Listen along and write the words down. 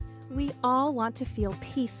We all want to feel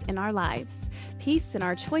peace in our lives. Peace in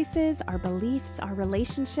our choices, our beliefs, our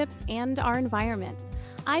relationships, and our environment.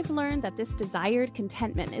 I've learned that this desired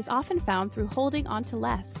contentment is often found through holding on to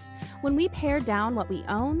less. When we pare down what we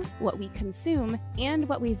own, what we consume, and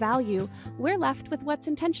what we value, we're left with what's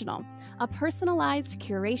intentional, a personalized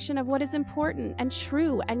curation of what is important and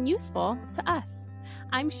true and useful to us.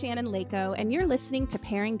 I'm Shannon Lako, and you're listening to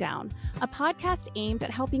Paring Down, a podcast aimed at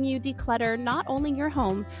helping you declutter not only your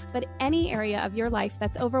home, but any area of your life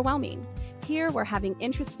that's overwhelming. Here, we're having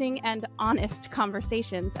interesting and honest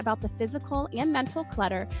conversations about the physical and mental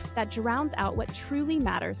clutter that drowns out what truly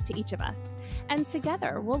matters to each of us. And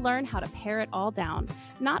together, we'll learn how to pare it all down,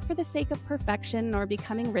 not for the sake of perfection or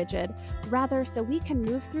becoming rigid, rather so we can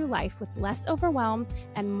move through life with less overwhelm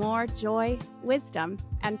and more joy, wisdom,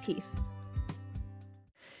 and peace.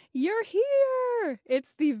 You're here!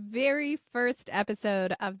 It's the very first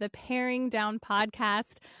episode of the Paring Down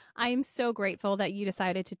podcast. I am so grateful that you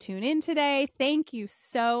decided to tune in today. Thank you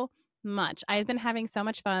so much. I've been having so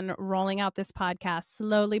much fun rolling out this podcast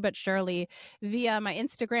slowly but surely via my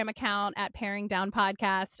Instagram account at Paring Down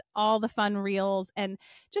Podcast. All the fun reels and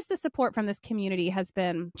just the support from this community has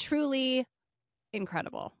been truly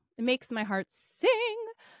incredible. It makes my heart sing.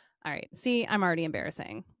 All right. See, I'm already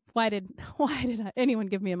embarrassing. Why did anyone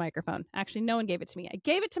give me a microphone? Actually, no one gave it to me. I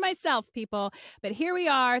gave it to myself, people. But here we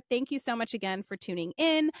are. Thank you so much again for tuning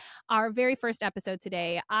in. Our very first episode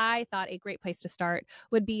today, I thought a great place to start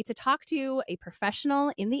would be to talk to a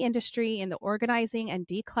professional in the industry, in the organizing and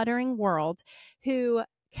decluttering world, who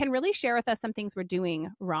can really share with us some things we're doing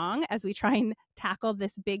wrong as we try and tackle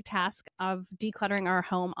this big task of decluttering our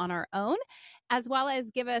home on our own, as well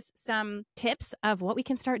as give us some tips of what we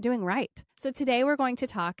can start doing right. So today we're going to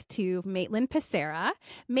talk to Matlin Pessarra.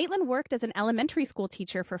 Matlin worked as an elementary school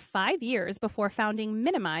teacher for 5 years before founding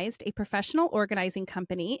Minimized, a professional organizing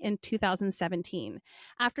company, in 2017.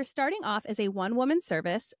 After starting off as a one-woman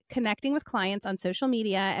service, connecting with clients on social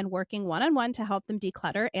media and working one-on-one to help them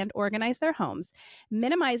declutter and organize their homes,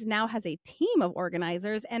 Minimized now has a team of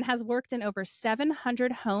organizers and has worked in over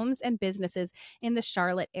 700 homes and businesses in the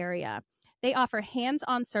Charlotte area. They offer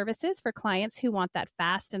hands-on services for clients who want that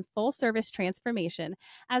fast and full-service transformation,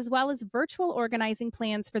 as well as virtual organizing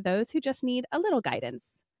plans for those who just need a little guidance.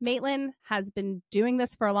 Matlin has been doing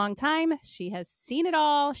this for a long time. She has seen it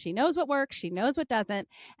all. She knows what works. She knows what doesn't.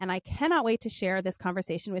 And I cannot wait to share this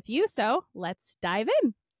conversation with you. So let's dive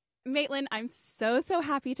in. Matlin, I'm so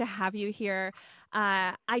happy to have you here.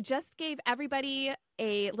 I just gave everybody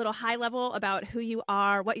a little high level about who you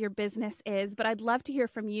are, what your business is, but I'd love to hear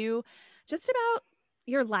from you just about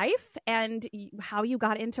your life and how you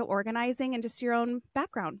got into organizing and just your own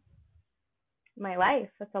background. My life,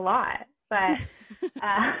 that's a lot, but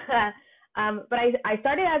I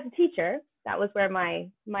started as a teacher. That was where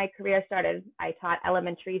my career started. I taught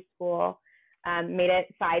elementary school. Made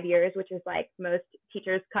it 5 years, which is like most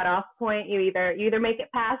teachers' cutoff point. You either make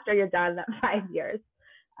it past or you're done at 5 years.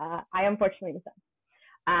 I unfortunately was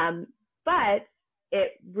done. But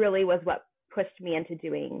it really was what pushed me into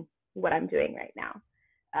doing what I'm doing right now.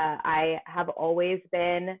 I have always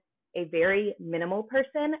been a very minimal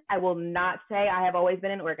person. I will not say I have always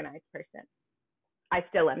been an organized person. I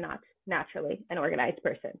still am not naturally an organized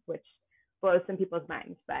person, which blows some people's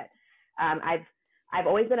minds. But I've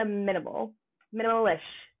always been a minimalish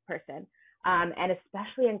person. And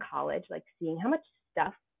especially in college, like seeing how much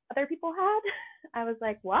stuff other people had, I was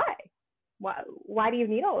like, why? Why do you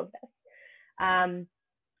need all of this?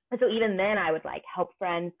 And so even then I would like help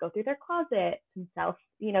friends go through their closets and sell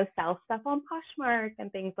stuff on Poshmark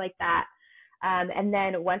and things like that. And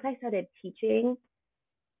then once I started teaching,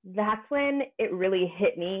 that's when it really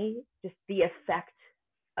hit me, just the effect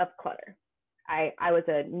of clutter. I was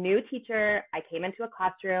a new teacher. I came into a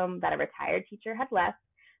classroom that a retired teacher had left,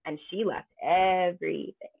 and she left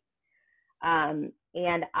everything.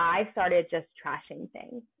 And I started just trashing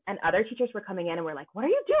things. And other teachers were coming in and were like, what are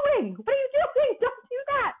you doing? What are you doing? Don't do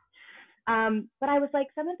that. But I was like,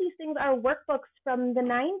 some of these things are workbooks from the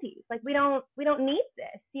 90s. Like, we don't need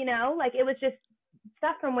this, like it was just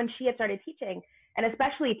stuff from when she had started teaching. And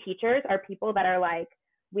especially teachers are people that are like,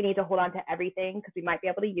 we need to hold on to everything because we might be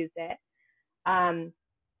able to use it.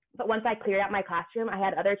 But once I cleared out my classroom, I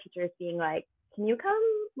had other teachers being like, can you come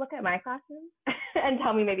look at my classroom and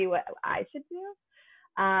tell me maybe what I should do?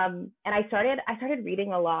 And I started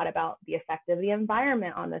reading a lot about the effect of the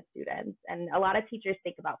environment on the students. And a lot of teachers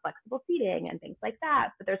think about flexible seating and things like that,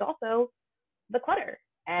 but there's also the clutter.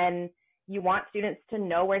 And you want students to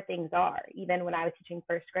know where things are. Even when I was teaching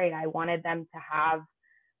first grade, I wanted them to have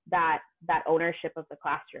that ownership of the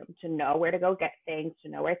classroom, to know where to go get things, to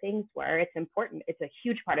know where things were. It's important. It's a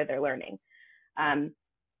huge part of their learning. And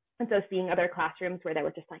so seeing other classrooms where there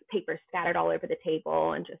were just like paper scattered all over the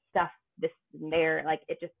table and just stuff this and there, like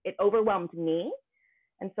it overwhelmed me.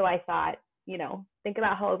 And so I thought, think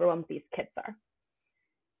about how overwhelmed these kids are.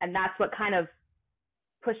 And that's what kind of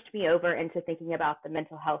pushed me over into thinking about the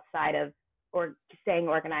mental health side of, or staying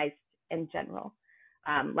organized in general.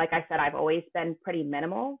 Like I said, I've always been pretty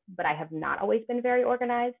minimal, but I have not always been very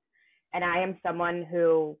organized. And I am someone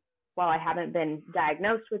who, while I haven't been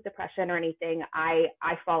diagnosed with depression or anything, I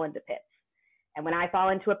fall into pits. And when I fall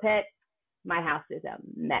into a pit, my house is a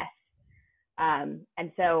mess.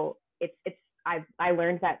 And so I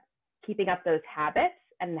learned that keeping up those habits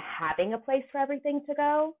and having a place for everything to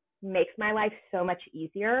go makes my life so much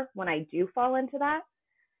easier when I do fall into that.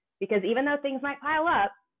 Because even though things might pile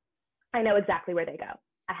up, I know exactly where they go.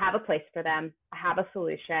 I have a place for them. I have a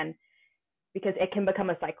solution, because it can become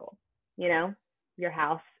a cycle. Your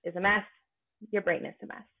house is a mess, your brain is a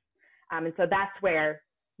mess. And so that's where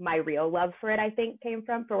my real love for it, I think,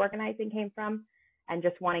 for organizing came from, and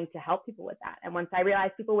just wanting to help people with that. And once I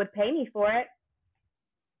realized people would pay me for it,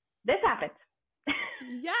 this happened.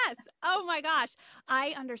 Yes. Oh my gosh.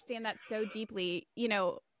 I understand that so deeply.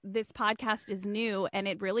 This podcast is new, and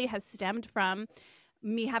it really has stemmed from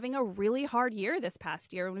me having a really hard year this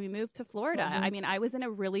past year when we moved to Florida. Mm-hmm. I mean, I was in a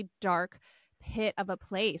really dark pit of a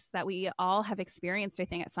place that we all have experienced, I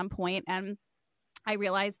think, at some point. And I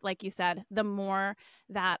realized, like you said, the more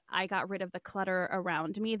that I got rid of the clutter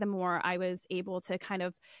around me, the more I was able to kind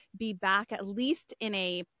of be back at least in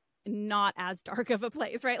a not as dark of a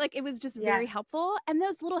place, right? Like, it was just very helpful. And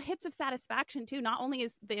those little hits of satisfaction too. Not only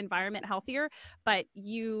is the environment healthier, but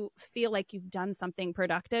you feel like you've done something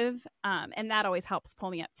productive. And that always helps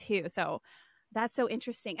pull me up too. So that's so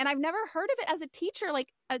interesting. And I've never heard of it as a teacher, like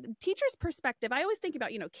a teacher's perspective. I always think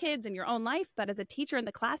about, kids and your own life, but as a teacher in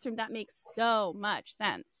the classroom, that makes so much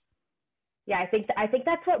sense. Yeah, I think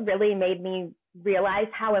that's what really made me realize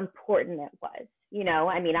how important it was.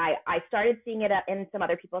 I mean, I started seeing it in some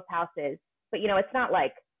other people's houses, but it's not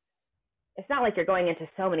like you're going into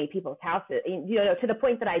so many people's houses, to the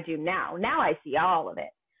point that I do now. Now I see all of it.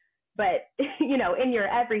 But, in your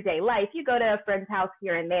everyday life, you go to a friend's house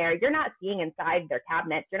here and there, you're not seeing inside their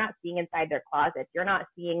cabinets, you're not seeing inside their closets, you're not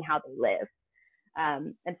seeing how they live.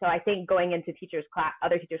 And so I think going into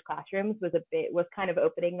other teachers' classrooms was kind of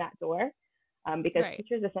opening that door, because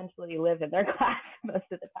teachers essentially live in their class most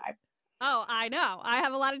of the time. Oh, I know. I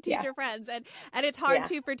have a lot of teacher friends, and it's hard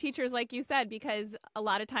too for teachers, like you said, because a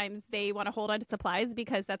lot of times they want to hold on to supplies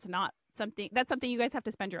because that's something you guys have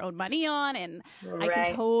to spend your own money on. And I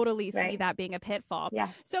can totally see that being a pitfall. Yeah.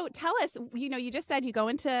 So tell us, you just said you go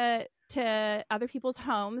into other people's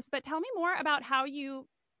homes, but tell me more about how you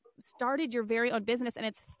started your very own business and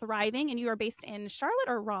it's thriving, and you are based in Charlotte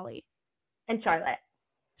or Raleigh? In Charlotte.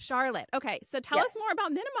 Charlotte. Okay. So tell us more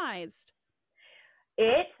about Minimized.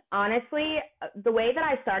 It, honestly, the way that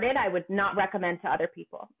I started, I would not recommend to other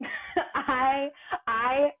people. I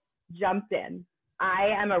jumped in. I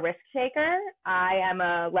am a risk taker. I am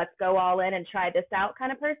a let's go all in and try this out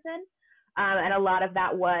kind of person. And a lot of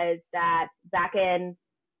that was that back in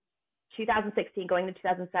 2016, going to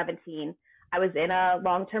 2017, I was in a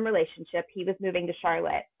long-term relationship. He was moving to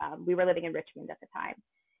Charlotte. We were living in Richmond at the time.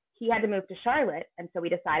 He had to move to Charlotte, and so we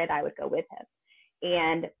decided I would go with him.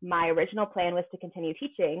 And my original plan was to continue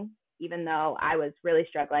teaching, even though I was really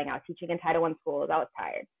struggling. I was teaching in Title I schools. I was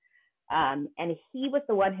tired. And he was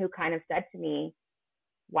the one who kind of said to me,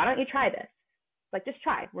 why don't you try this? Like, just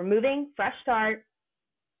try. We're moving, fresh start,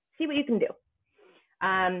 see what you can do.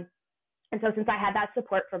 And so since I had that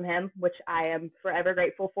support from him, which I am forever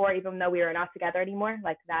grateful for, even though we are not together anymore,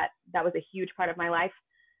 like that was a huge part of my life.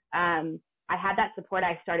 I had that support.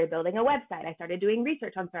 I started building a website. I started doing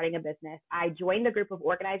research on starting a business. I joined a group of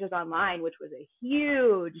organizers online, which was a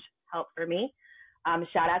huge help for me.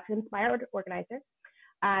 Shout out to Inspired Organizer.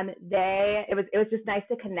 It was just nice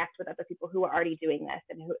to connect with other people who were already doing this,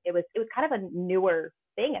 and it was kind of a newer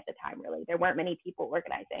thing at the time. Really, there weren't many people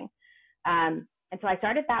organizing, and so I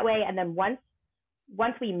started that way. And then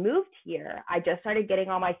once we moved here, I just started getting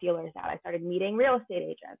all my feelers out. I started meeting real estate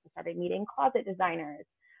agents. I started meeting closet designers.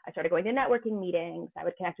 I started going to networking meetings. I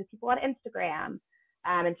would connect with people on Instagram,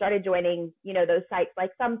 and started joining, those sites like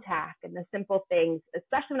Thumbtack and the simple things.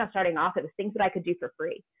 Especially when I was starting off, it was things that I could do for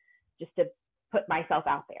free, just to put myself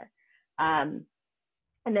out there. And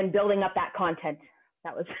then building up that content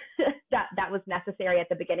that was that was necessary at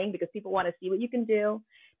the beginning, because people want to see what you can do.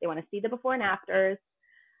 They want to see the before and afters.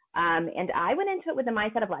 And I went into it with the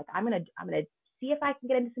mindset of like, I'm gonna see if I can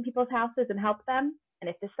get into some people's houses and help them. And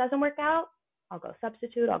if this doesn't work out, I'll go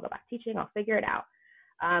substitute, I'll go back teaching, I'll figure it out.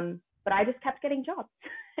 But I just kept getting jobs.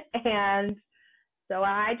 And so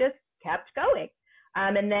I just kept going.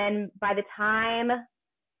 And then by the time,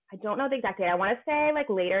 I don't know the exact date, I want to say like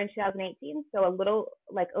later in 2018, so a little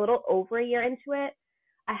over a year into it,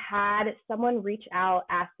 I had someone reach out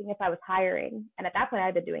asking if I was hiring. And at that point, I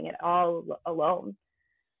had been doing it all alone.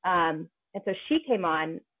 And so she came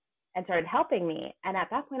on and started helping me. And at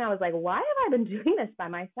that point, I was like, why have I been doing this by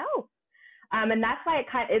myself? And that's why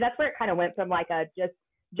that's where it kind of went from like a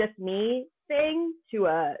just me thing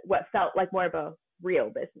to what felt like more of a real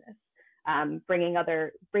business. Bringing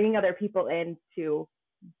other people in to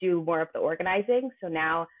do more of the organizing. So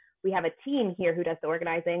now we have a team here who does the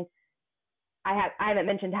organizing. I haven't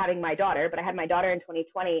mentioned having my daughter, but I had my daughter in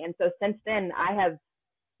 2020. And so since then I have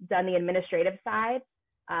done the administrative side.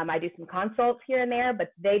 I do some consults here and there,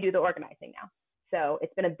 but they do the organizing now. So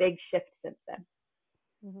it's been a big shift since then.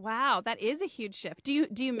 Wow, that is a huge shift. Do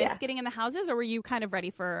you miss getting in the houses, or were you kind of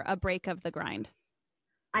ready for a break of the grind?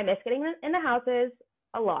 I miss getting in the houses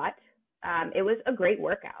a lot. It was a great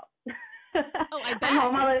workout. Oh, I bet.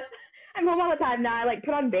 I'm home all the time now. I like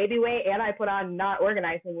put on baby weight and I put on not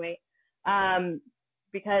organizing weight.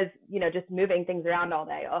 Because, just moving things around all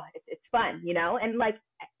day, it's fun, and like,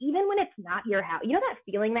 even when it's not your house, that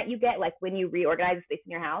feeling that you get, like when you reorganize the space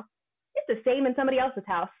in your house, it's the same in somebody else's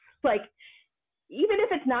house. Like, even if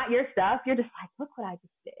it's not your stuff, you're just like, look what I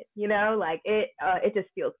just did, like it just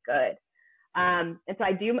feels good. And so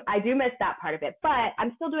I do miss that part of it, but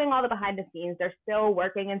I'm still doing all the behind the scenes. They're still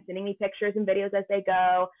working and sending me pictures and videos as they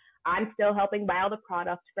go. I'm still helping buy all the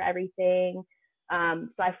products for everything.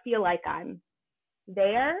 So I feel like I'm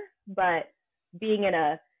there, but being in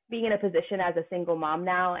a position as a single mom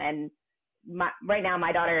now, and right now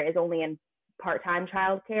my daughter is only in part-time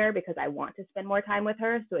childcare because I want to spend more time with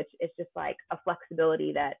her. So it's just like a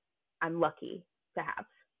flexibility that I'm lucky to have.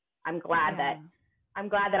 I'm glad that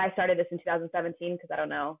I started this in 2017, because I don't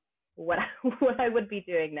know what I would be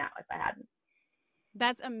doing now if I hadn't.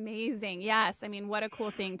 That's amazing. Yes. I mean, what a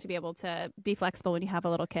cool thing to be able to be flexible when you have a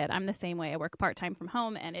little kid. I'm the same way. I work part-time from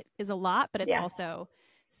home, and it is a lot, but it's also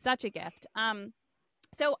such a gift.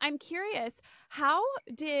 So I'm curious, how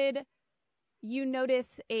did you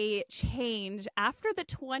notice a change after the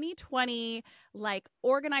 2020, like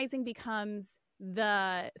organizing becomes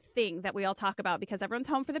the thing that we all talk about because everyone's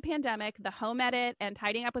home for the pandemic, the home edit and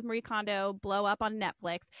tidying up with Marie Kondo blow up on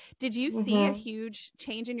Netflix. Did you see a huge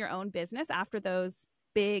change in your own business after those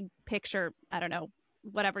big picture, I don't know,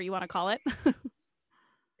 whatever you want to call it?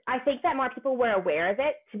 I think that more people were aware of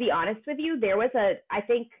it. To be honest with you, I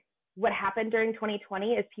think what happened during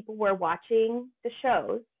 2020 is people were watching the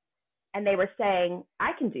shows and they were saying,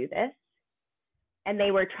 I can do this. And they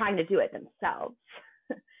were trying to do it themselves.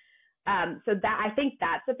 So that, I think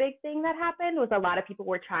that's a big thing that happened, was a lot of people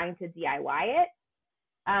were trying to DIY it.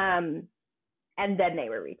 And then they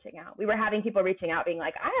were reaching out. We were having people reaching out being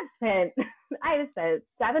like, I have spent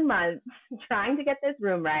 7 months trying to get this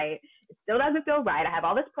room right. It still doesn't feel right. I have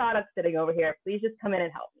all this product sitting over here. Please just come in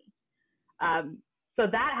and help me. So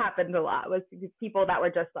that happened a lot, was people that were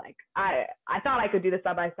just like, I thought I could do this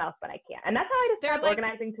by myself, but I can't. And that's how I just started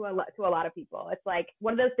organizing to a lot of people. It's like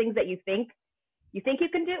one of those things that you think you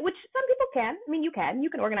can do, which some people can. I mean, you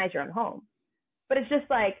can organize your own home, but it's just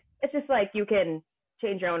like you can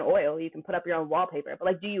change your own oil, you can put up your own wallpaper, but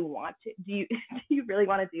like, do you really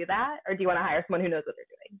want to do that? Or do you want to hire someone who knows what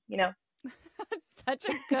they're doing, That's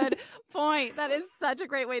such a good point. That is such a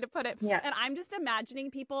great way to put it. Yeah. And I'm just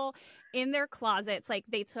imagining people in their closets, like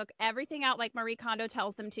they took everything out like Marie Kondo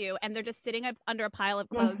tells them to, and they're just sitting under a pile of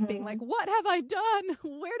clothes being like, what have I done?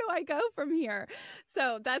 Where do I go from here?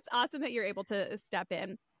 So that's awesome that you're able to step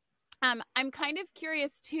in. I'm kind of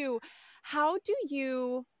curious too, how do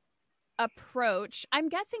you approach, I'm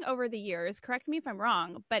guessing over the years, correct me if I'm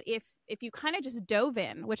wrong, but if you kind of just dove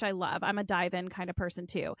in, which I love, I'm a dive in kind of person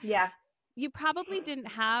too. Yeah. You probably didn't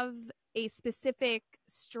have a specific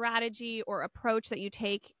strategy or approach that you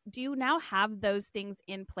take. Do you now have those things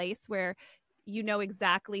in place where you know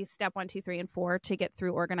exactly step 1, 2, 3, and 4 to get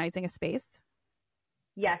through organizing a space?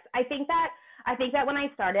 Yes. I think that when I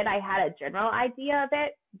started, I had a general idea of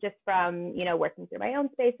it just from, working through my own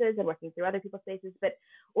spaces and working through other people's spaces. But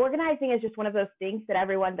organizing is just one of those things that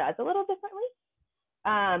everyone does a little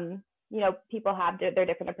differently. People have their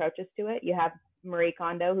different approaches to it. You have Marie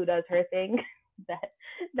Kondo, who does her thing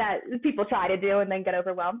that people try to do and then get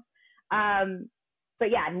overwhelmed. But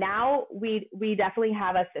yeah, now we definitely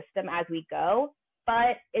have a system as we go,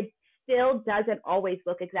 but it still doesn't always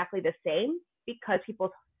look exactly the same because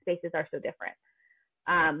people's spaces are so different.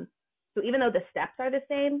 So even though the steps are the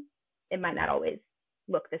same, it might not always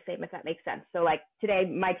look the same, if that makes sense. So like today,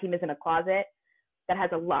 my team is in a closet that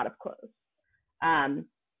has a lot of clothes. And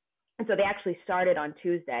so they actually started on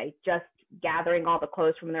Tuesday, just gathering all the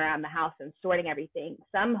clothes from around the house and sorting everything.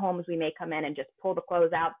 Some homes we may come in and just pull the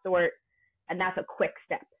clothes out, sort, and that's a quick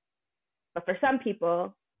step. But for some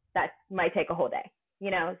people, that might take a whole day,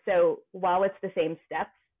 So while it's the same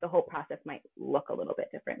steps, the whole process might look a little bit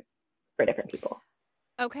different for different people.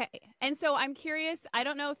 Okay. And so I'm curious, I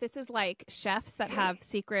don't know if this is like chefs that have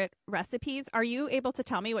secret recipes. Are you able to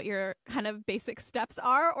tell me what your kind of basic steps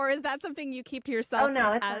are, or is that something you keep to yourself? Oh,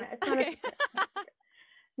 no, it's not a secret.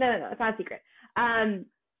 No, it's not a secret.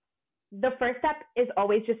 The first step is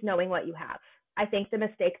always just knowing what you have. I think the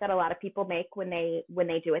mistake that a lot of people make when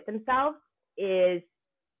they do it themselves is,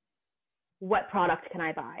 what product can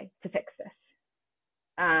I buy to fix this?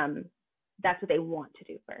 That's what they want to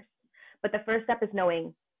do first. But the first step is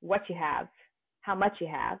knowing what you have, how much you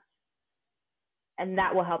have, and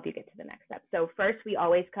that will help you get to the next step. So first, we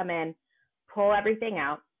always come in, pull everything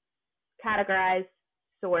out, categorize,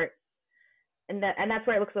 sort, and that's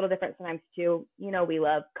where it looks a little different sometimes too. We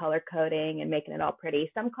love color coding and making it all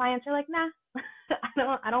pretty. Some clients are like, nah,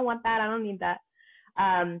 I don't want that. I don't need that.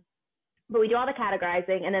 But we do all the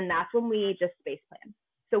categorizing, and then that's when we just space plan.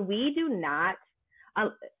 So we do not.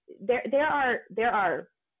 There are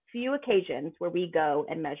few occasions where we go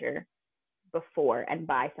and measure before and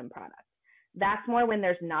buy some product. That's more when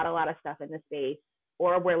there's not a lot of stuff in the space,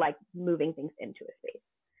 or we're like moving things into a space.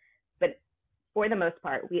 But for the most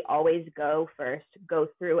part, we always go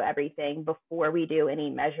through everything before we do any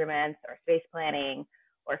measurements or space planning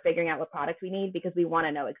or figuring out what products we need, because we want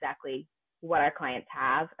to know exactly what our clients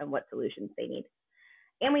have and what solutions they need.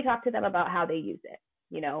 And we talk to them about how they use it.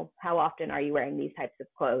 How often are you wearing these types of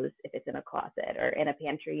clothes if it's in a closet or in a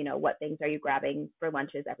pantry? What things are you grabbing for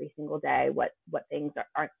lunches every single day? What things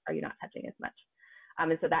are you not touching as much?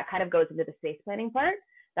 And so that kind of goes into the space planning part.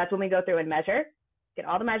 That's when we go through and measure, get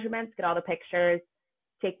all the measurements, get all the pictures,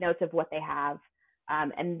 take notes of what they have.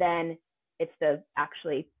 And then it's the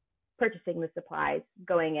actually purchasing the supplies,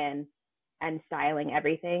 going in and styling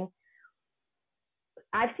everything.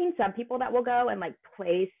 I've seen some people that will go and like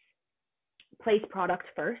place product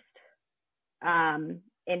first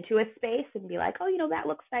into a space and be like, oh, that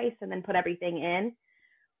looks nice, and then put everything in.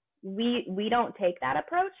 We don't take that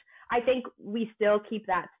approach. I think we still keep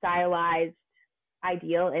that stylized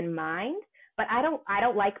ideal in mind, but I just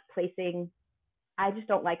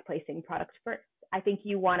don't like placing products first. I think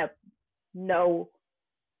you want to know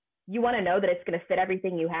that it's going to fit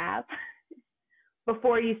everything you have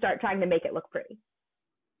before you start trying to make it look pretty.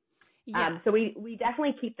 Yes. So we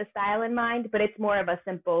definitely keep the style in mind, but it's more of a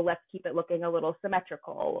simple, let's keep it looking a little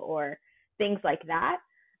symmetrical or things like that.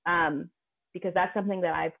 Because that's something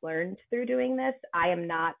that I've learned through doing this. I'm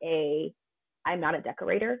not a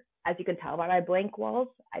decorator, as you can tell by my blank walls.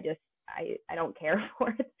 I don't care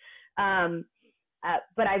for it.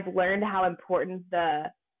 But I've learned how important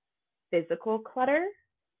the physical clutter,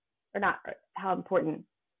 how important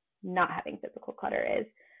not having physical clutter is.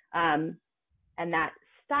 And that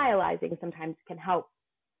stylizing sometimes can help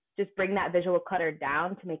just bring that visual clutter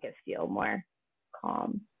down to make it feel more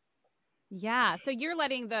calm. Yeah. So you're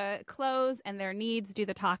letting the clothes and their needs do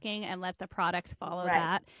the talking and let the product follow Right.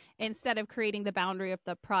 that, instead of creating the boundary of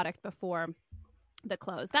the product before the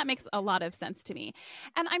clothes. That makes a lot of sense to me.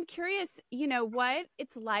 And I'm curious, what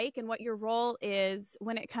it's like and what your role is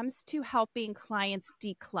when it comes to helping clients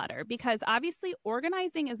declutter, because obviously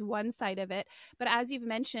organizing is one side of it. But as you've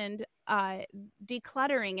mentioned,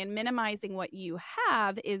 decluttering and minimizing what you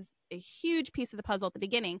have is a huge piece of the puzzle at the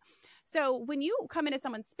beginning. So when you come into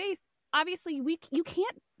someone's space, obviously you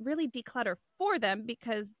can't really declutter for them,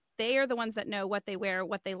 because they are the ones that know what they wear,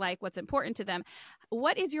 what they like, what's important to them.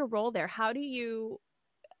 What is your role there? How do you,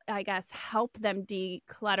 I guess, help them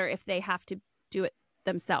declutter if they have to do it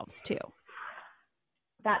themselves too?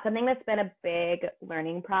 That's something that's been a big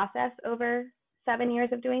learning process over 7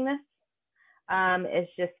 years of doing this.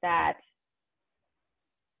 It's just that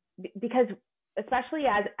because especially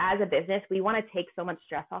as a business, we want to take so much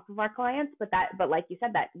stress off of our clients, but like you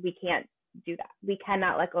said, that we can't do that. We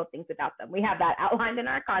cannot let go of things without them. We have that outlined in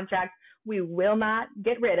our contract. We will not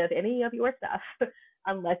get rid of any of your stuff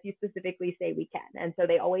unless you specifically say we can. And so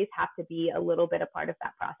they always have to be a little bit a part of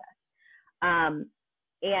that process.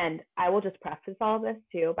 And I will just preface all of this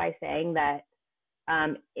too by saying that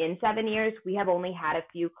in 7 years, we have only had a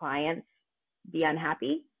few clients be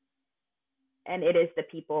unhappy, and it is the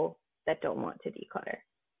people that don't want to declutter.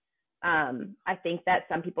 I think that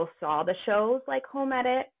some people saw the shows like Home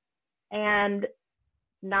Edit, and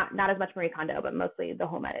not as much Marie Kondo, but mostly the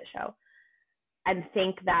Home Edit show. and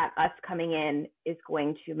think that us coming in is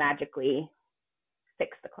going to magically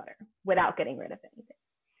fix the clutter without getting rid of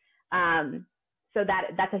anything. So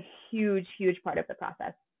that's a huge, huge part of the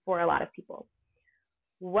process for a lot of people.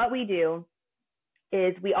 What we do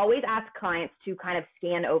is we always ask clients to kind of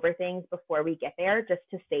scan over things before we get there, just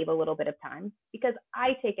to save a little bit of time, because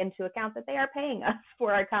I take into account that they are paying us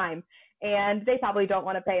for our time, and they probably don't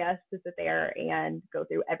want to pay us to sit there and go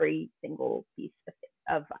through every single piece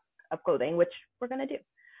of clothing, which we're going to do.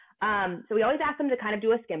 So we always ask them to kind of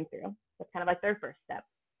do a skim through. That's kind of like their first step.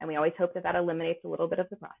 And we always hope that that eliminates a little bit of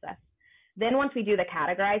the process. Then once we do the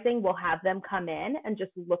categorizing, we'll have them come in and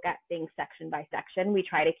just look at things section by section. We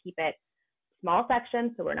try to keep it small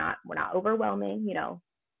sections, so we're not overwhelming. You know,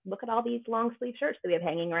 look at all these long sleeve shirts that we have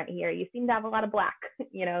hanging right here. You seem to have a lot of black.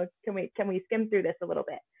 You know, can we skim through this a little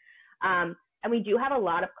bit? And we do have a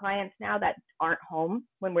lot of clients now that aren't home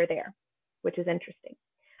when we're there, which is interesting.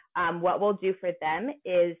 What we'll do for them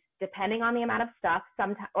is, depending on the amount of stuff,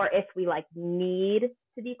 sometimes, or if we like need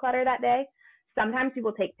to declutter that day, sometimes we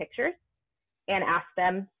will take pictures and ask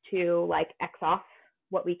them to like X off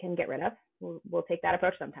what we can get rid of. We'll take that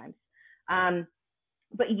approach sometimes.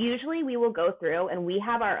 But usually we will go through and we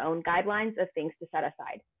have our own guidelines of things to set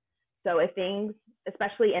aside. So if things,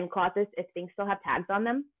 especially in closets, if things still have tags on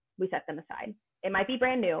them, we set them aside. It might be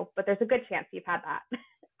brand new, but there's a good chance you've had that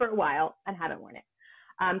for a while and haven't worn it.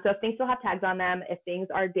 So if things still have tags on them, if things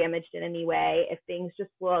are damaged in any way, if things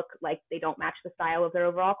just look like they don't match the style of their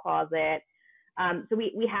overall closet. So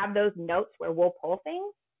we have those notes where we'll pull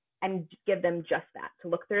things and give them just that to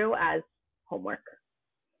look through as homework.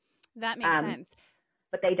 That makes sense.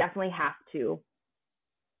 But they definitely have to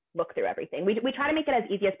look through everything. We try to make it as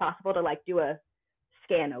easy as possible to like do a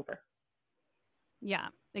scan over. Yeah,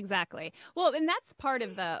 exactly. Well, and that's part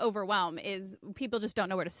of the overwhelm, is people just don't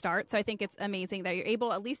know where to start. So I think it's amazing that you're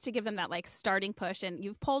able at least to give them that like starting push, and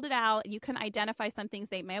you've pulled it out. You can identify some things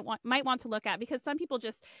they might want to look at, because some people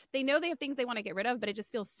just, they know they have things they want to get rid of, but it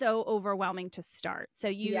just feels so overwhelming to start. So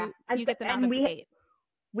you get them out of the gate.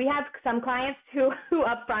 We have some clients who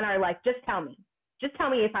up front are like, just tell me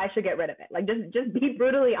if I should get rid of it. Like, just be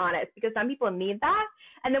brutally honest, because some people need that.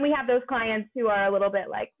 And then we have those clients who are a little bit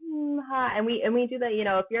like, and we do that. You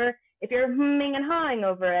know, if you're humming and hawing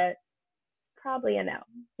over it, probably a no.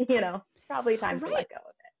 You know, probably time to let go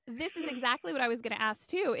of it. This is exactly what I was going to ask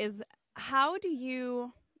too, is how do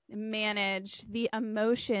you manage the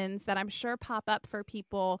emotions that I'm sure pop up for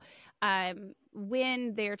people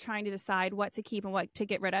when they're trying to decide what to keep and what to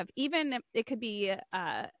get rid of? Even it could be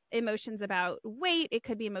emotions about weight. It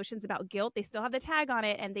could be emotions about guilt. They still have the tag on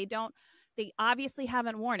it, and they obviously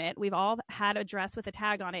haven't worn it. We've all had a dress with a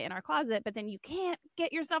tag on it in our closet, but then you can't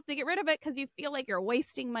get yourself to get rid of it because you feel like you're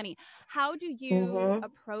wasting money. How do you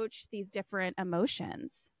approach these different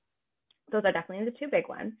emotions? Those are definitely the two big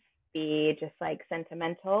ones. Be just like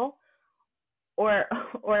sentimental, or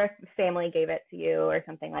if family gave it to you or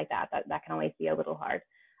something like that can always be a little hard,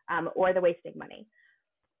 or the wasting money.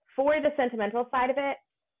 For the sentimental side of it,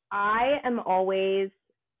 I am always,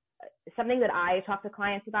 something that I talk to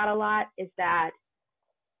clients about a lot is that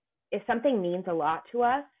if something means a lot to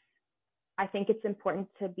us, I think it's important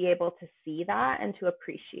to be able to see that and to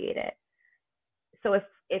appreciate it. So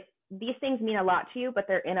if these things mean a lot to you, but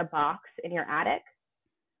they're in a box in your attic,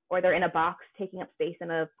 or they're in a box taking up space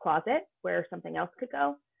in a closet where something else could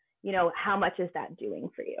go, you know, how much is that doing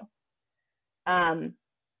for you?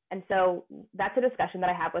 And so that's a discussion that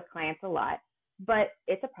I have with clients a lot, but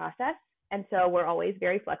it's a process. And so we're always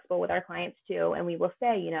very flexible with our clients too. And we will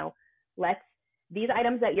say, you know, these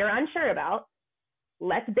items that you're unsure about,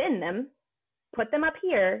 let's bin them, put them up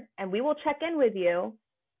here, and we will check in with you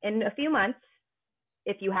in a few months.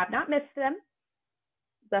 If you have not missed them,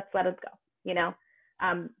 let's let us go, you know?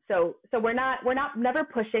 So we're never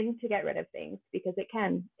pushing to get rid of things, because it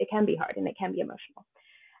can be hard and it can be emotional.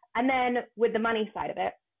 And then with the money side of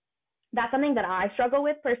it, that's something that I struggle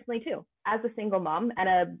with personally too. As a single mom and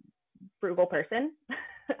a frugal person,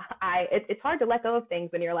 it's hard to let go of things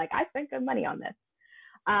when you're like, I spent good money on this.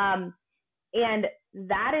 And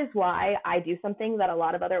that is why I do something that a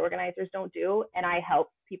lot of other organizers don't do, and I help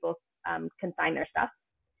people consign their stuff.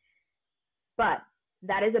 But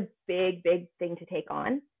that is a big, big thing to take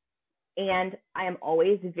on. And I am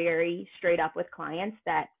always very straight up with clients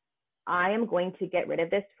that I am going to get rid of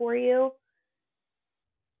this for you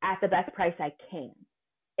at the best price I can.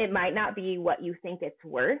 It might not be what you think it's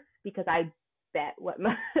worth, because I bet what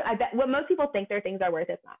most people think their things are worth,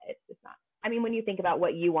 it's not. It's just not. I mean, when you think about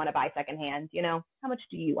what you want to buy secondhand, you know, how much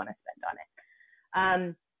do you want to spend on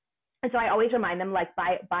it? And so I always remind them, like,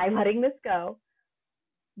 by letting this go,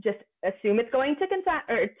 just assume it's going to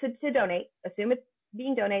to donate, assume it's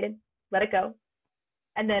being donated, let it go.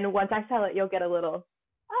 And then once I sell it, you'll get a little,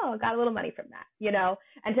 oh, got a little money from that,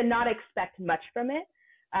 and to not expect much from it.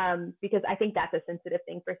 Because I think that's a sensitive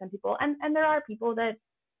thing for some people. And there are people that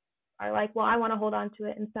are like, well, I want to hold on to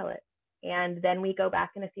it and sell it. And then we go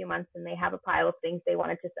back in a few months and they have a pile of things they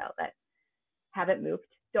wanted to sell that haven't moved.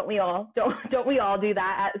 Don't we all do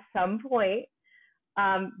that at some point?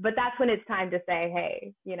 But that's when it's time to say,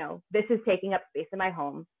 hey, this is taking up space in my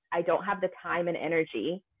home. I don't have the time and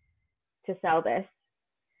energy to sell this.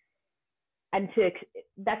 And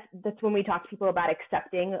that's when we talk to people about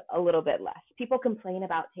accepting a little bit less. People complain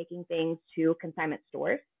about taking things to consignment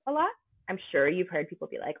stores a lot. I'm sure you've heard people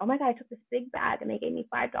be like, oh my God, I took this big bag and they gave me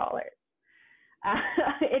 $5.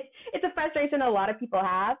 It's a frustration a lot of people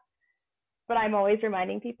have, but I'm always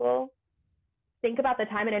reminding people, think about the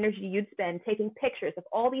time and energy you'd spend taking pictures of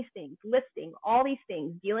all these things, listing all these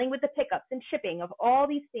things, dealing with the pickups and shipping of all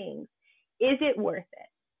these things. Is it worth it?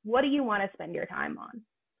 What do you want to spend your time on?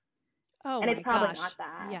 Oh, and it's probably gosh. Not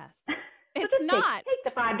that. Yes. So It's not. Take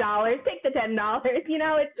the $5, take the $10.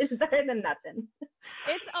 It's better than nothing.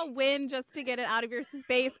 It's a win just to get it out of your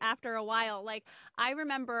space after a while. Like, I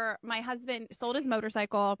remember my husband sold his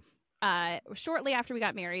motorcycle shortly after we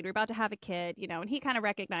got married. We were about to have a kid, and he kind of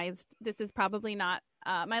recognized this is probably not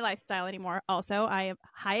my lifestyle anymore. Also, I have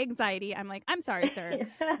high anxiety. I'm like, I'm sorry, sir.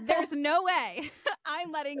 There's no way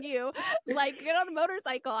I'm letting you get on a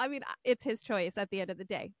motorcycle. I mean, it's his choice at the end of the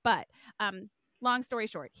day. But long story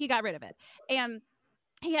short, he got rid of it. And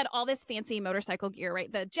he had all this fancy motorcycle gear,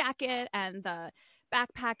 right? The jacket and the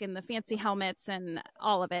backpack and the fancy helmets and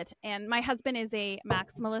all of it. And my husband is a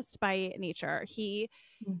maximalist by nature. He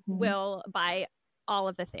will buy all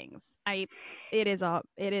of the things. It is a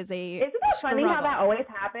Isn't that funny how that always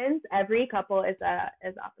happens? Every couple is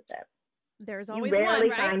opposite. There's always you rarely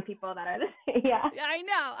one, right? Find people that are yeah. I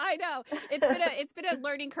know. It's been a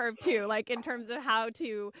learning curve too, like in terms of how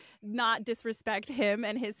to not disrespect him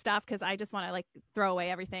and his stuff, because I just want to throw away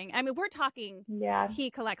everything. I mean, we're talking. Yeah. He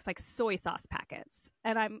collects soy sauce packets,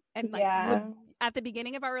 and at the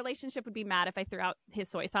beginning of our relationship would be mad if I threw out his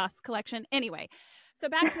soy sauce collection. Anyway, so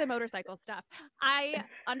back to the motorcycle stuff. I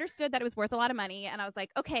understood that it was worth a lot of money, and I was like,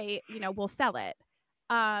 okay, we'll sell it.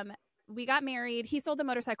 We got married. He sold the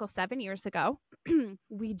motorcycle 7 years ago.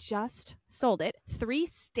 We just sold it 3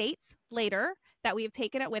 states later that we have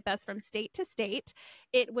taken it with us from state to state.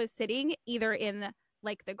 It was sitting either in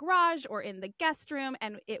the garage or in the guest room.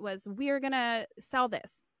 And it was, we're going to sell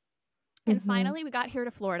this. And finally we got here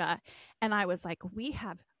to Florida. And I was like, we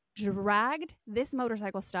have dragged this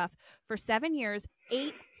motorcycle stuff for 7 years,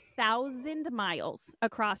 8,000 miles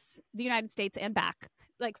across the United States and back.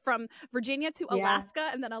 From Virginia to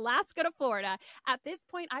Alaska and then Alaska to Florida. At this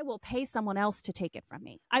point, I will pay someone else to take it from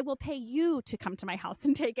me. I will pay you to come to my house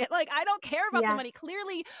and take it. I don't care about the money.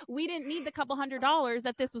 Clearly, we didn't need the couple $100s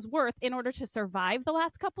that this was worth in order to survive the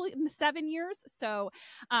last 7 years. So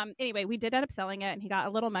anyway, we did end up selling it and he got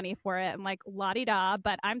a little money for it and la-di-da.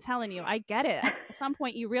 But I'm telling you, I get it. At some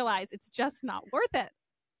point, you realize it's just not worth it.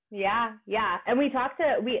 Yeah. And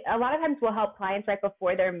a lot of times we'll help clients right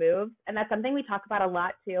before their moves. And that's something we talk about a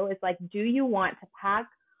lot too, is do you want to pack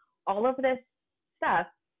all of this stuff,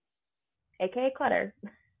 AKA clutter,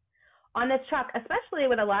 on this truck? Especially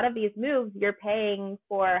with a lot of these moves, you're paying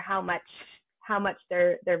for how much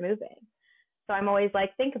they're moving. So I'm always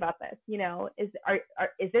think about this,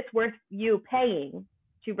 is this worth you paying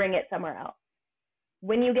to bring it somewhere else?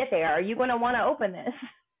 When you get there, are you going to want to open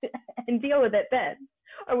this and deal with it then?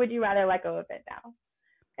 Or would you rather let go of it now?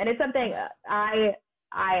 And it's something I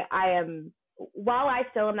am, while I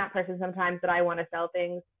still am that person sometimes that I want to sell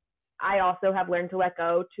things, I also have learned to let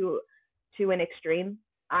go to an extreme.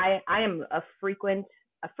 I am a frequent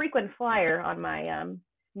flyer on my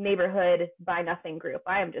neighborhood buy nothing group.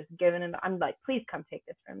 I am just giving it. I'm like, please come take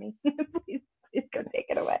this from me. please come take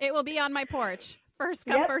it away. It will be on my porch. First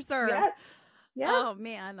come, first serve. Yep. Yeah. Oh,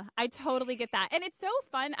 man, I totally get that. And it's so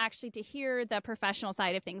fun, actually, to hear the professional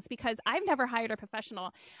side of things, because I've never hired a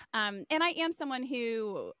professional. And I am someone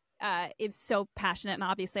who is so passionate. And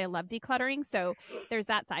obviously, I love decluttering. So there's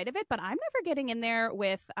that side of it. But I'm never getting in there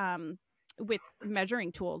with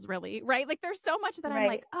measuring tools, really, right? There's so much that I'm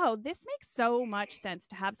like, oh, this makes so much sense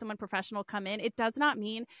to have someone professional come in. It does not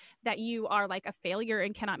mean that you are a failure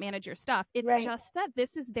and cannot manage your stuff. It's just that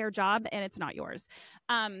this is their job and it's not yours.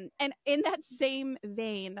 And in that same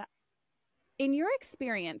vein, in your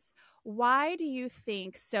experience, why do you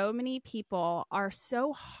think so many people are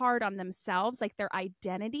so hard on themselves, their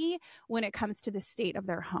identity, when it comes to the state of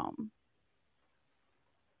their home?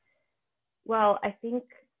 Well, I think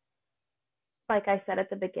like I said at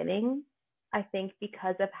the beginning, I think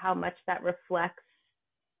because of how much that reflects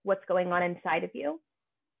what's going on inside of you,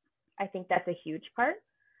 I think that's a huge part.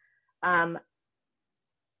 Um,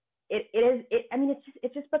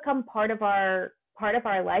 it's just become part of our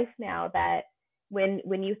life now, that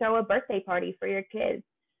when you throw a birthday party for your kids,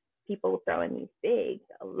 people throw in these big,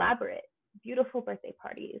 elaborate, beautiful birthday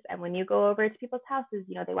parties. And when you go over to people's houses,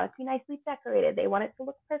 you know, they want it to be nicely decorated. They want it to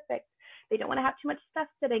look perfect. They don't want to have too much stuff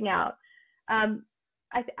sitting out.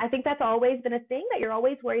 I think that's always been a thing, that you're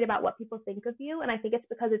always worried about what people think of you. And I think it's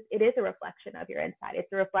because it is a reflection of your inside.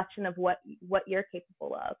 It's a reflection of what you're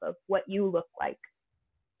capable of what you look like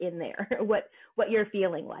in there, what you're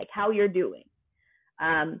feeling like, how you're doing.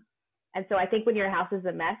 And so I think when your house is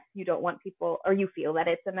a mess, you don't want people, or you feel that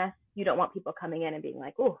it's a mess, you don't want people coming in and being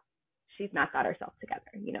like, oh, she's not got herself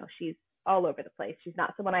together. You know, she's all over the place. She's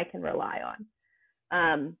not someone I can rely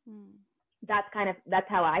on. That's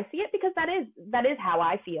how I see it, because that is how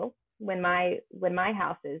I feel when my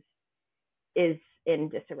house is in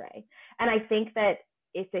disarray. And I think that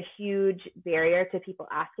it's a huge barrier to people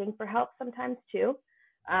asking for help sometimes too.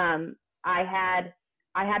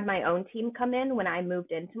 I had my own team come in when I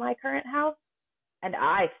moved into my current house, and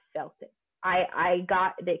I felt it. I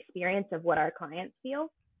got the experience of what our clients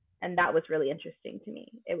feel, and that was really interesting to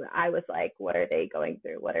me. I was like, what are they going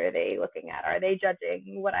through? What are they looking at? Are they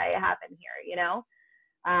judging what I have in here? You know,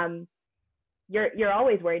 you're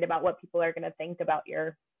always worried about what people are going to think about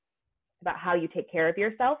how you take care of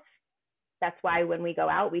yourself. That's why when we go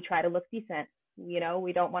out, we try to look decent. You know,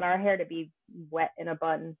 we don't want our hair to be wet in a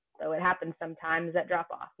bun. So it happens sometimes at drop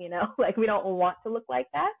off, you know, like we don't want to look like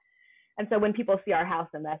that. And so when people see our house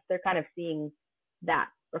a mess, they're kind of seeing that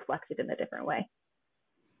reflected in a different way.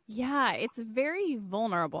 Yeah, it's very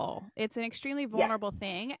vulnerable. It's an extremely vulnerable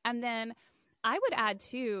thing. And then I would add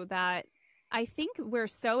too that I think we're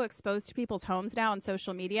so exposed to people's homes now on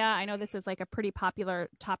social media. I know this is like a pretty popular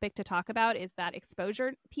topic to talk about, is that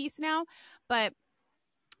exposure piece now. But,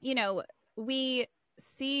 you know, we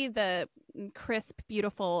see the crisp,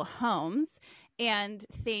 beautiful homes and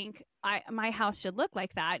think my house should look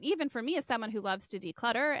like that. Even for me, as someone who loves to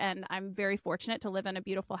declutter, and I'm very fortunate to live in a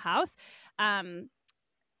beautiful house.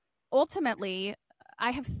 Ultimately,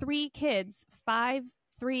 I have 3 kids, 5,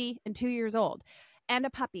 3, and 2 years old, and a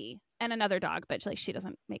puppy and another dog, but like she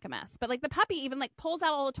doesn't make a mess. But like the puppy even like pulls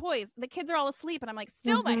out all the toys. The kids are all asleep, and I'm like,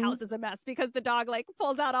 still my house is a mess because the dog like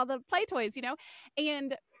pulls out all the play toys, you know?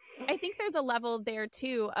 And I think there's a level there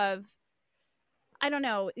too of, I don't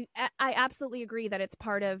know, I absolutely agree that it's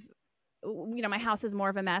part of, you know, my house is more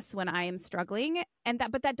of a mess when I am struggling,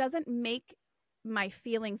 but that doesn't make my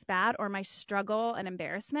feelings bad or my struggle and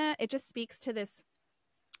embarrassment. It just speaks to this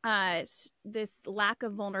lack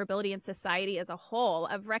of vulnerability in society as a whole,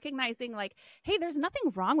 of recognizing like, hey, there's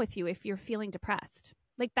nothing wrong with you if you're feeling depressed.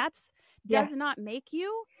 Like does not make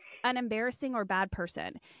you an embarrassing or bad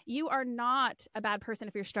person. You are not a bad person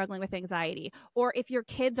if you're struggling with anxiety or if your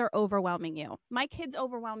kids are overwhelming you. My kids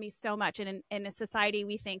overwhelm me so much. And in a society,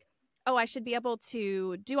 we think, oh, I should be able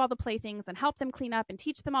to do all the playthings and help them clean up and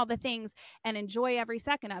teach them all the things and enjoy every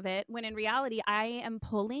second of it. When in reality, I am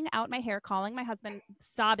pulling out my hair, calling my husband,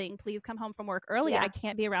 sobbing, please come home from work early. I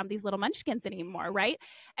can't be around these little munchkins anymore. Right.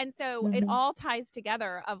 And so it all ties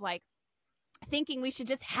together of like thinking we should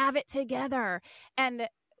just have it together. And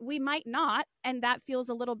we might not, and that feels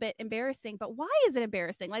a little bit embarrassing. But why is it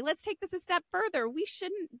embarrassing? Like, let's take this a step further. We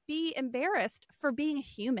shouldn't be embarrassed for being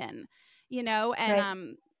human, you know,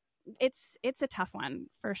 and it's a tough one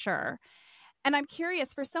for sure. And I'm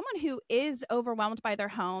curious, for someone who is overwhelmed by their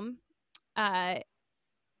home,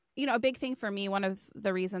 you know, a big thing for me, one of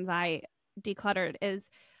the reasons I decluttered is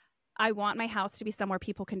I want my house to be somewhere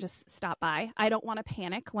people can just stop by. I don't want to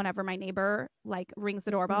panic whenever my neighbor like rings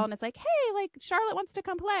the doorbell and it's like, hey, like Charlotte wants to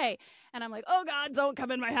come play. And I'm like, oh God, don't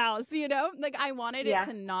come in my house. You know, like I wanted it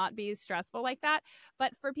to not be stressful like that.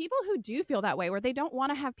 But for people who do feel that way, where they don't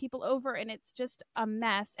want to have people over and it's just a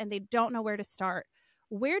mess and they don't know where to start,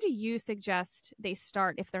 where do you suggest they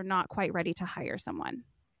start if they're not quite ready to hire someone?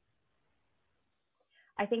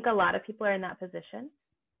 I think a lot of people are in that position,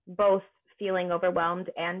 both feeling overwhelmed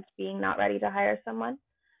and being not ready to hire someone.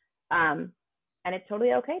 And it's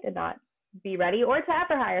totally okay to not be ready or to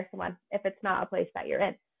ever hire someone if it's not a place that you're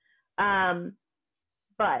in.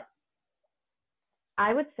 But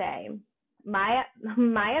I would say my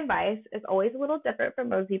advice is always a little different from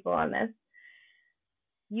most people on this.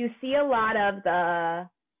 You see a lot of the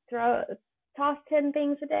toss 10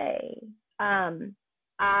 things a day.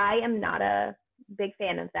 I am not a big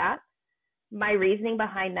fan of that. My reasoning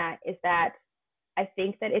behind that is that I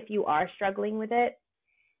think that if you are struggling with it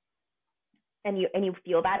and you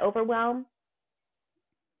feel that overwhelm,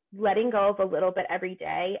 letting go of a little bit every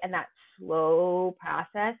day, and that slow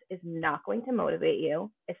process is not going to motivate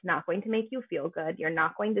you. It's not going to make you feel good. You're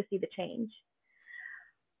not going to see the change.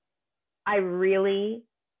 I've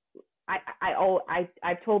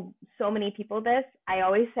told so many people this. I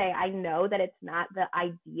always say I know that it's not the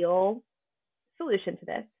ideal solution to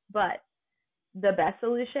this, but the best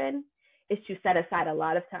solution is to set aside a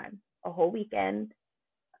lot of time, a whole weekend,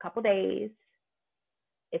 a couple days.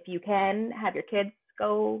 If you can, have your kids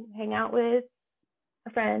go hang out with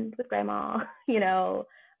a friend, with grandma,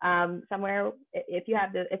 somewhere. If you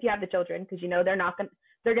have the children, because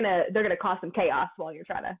they're gonna cause some chaos while you're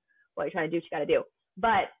trying to do what you got to do.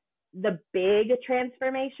 But the big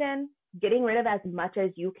transformation, getting rid of as much as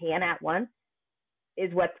you can at once,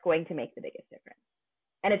 is what's going to make the biggest difference.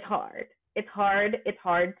 And it's hard. It's hard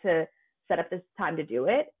to set up this time to do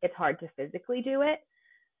it. It's hard to physically do it.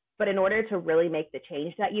 But in order to really make the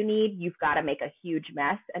change that you need, you've got to make a huge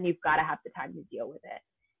mess, and you've got to have the time to deal with it.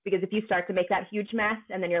 Because if you start to make that huge mess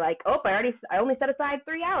and then you're like, oh, I only set aside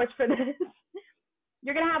 3 hours for this,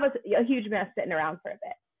 you're going to have a huge mess sitting around for a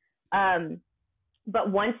bit.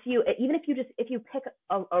 But once if you pick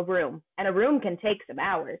a room, and a room can take some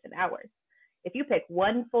hours and hours, if you pick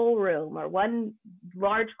one full room or one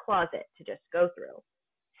large closet to just go through,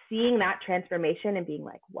 seeing that transformation and being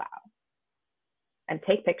like, wow, and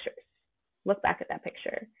take pictures, look back at that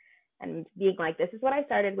picture and being like, this is what I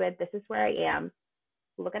started with. This is where I am.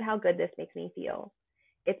 Look at how good this makes me feel.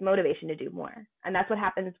 It's motivation to do more. And that's what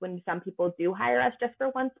happens when some people do hire us just for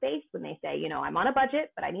one space, when they say, I'm on a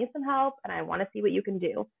budget, but I need some help and I want to see what you can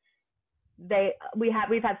do. We've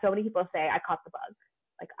had so many people say, I caught the bug.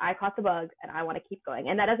 Like, I caught the bug and I want to keep going.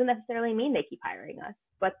 And that doesn't necessarily mean they keep hiring us,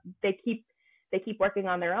 but they keep working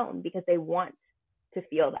on their own because they want to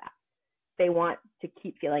feel that. They want to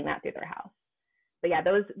keep feeling that through their house. But yeah,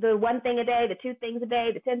 the one thing a day, the 2 things a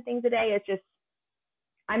day, the 10 things a day, is just,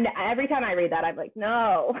 every time I read that, I'm like,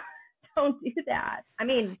 no, don't do that. I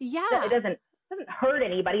mean, yeah, it doesn't hurt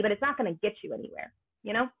anybody, but it's not going to get you anywhere,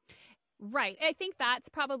 Right. I think that's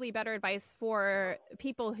probably better advice for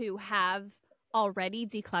people who have already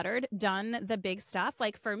decluttered, done the big stuff.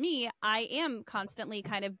 Like for me, I am constantly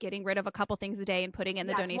kind of getting rid of a couple things a day and putting in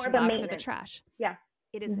the donation box or the trash. Yeah.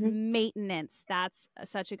 It is maintenance. That's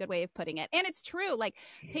such a good way of putting it. And it's true. Like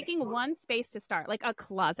picking one space to start, like a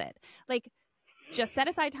closet, like just set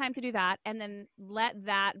aside time to do that. And then let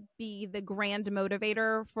that be the grand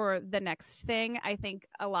motivator for the next thing. I think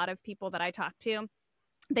a lot of people that I talk to,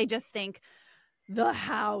 they just think the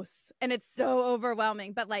house, and it's so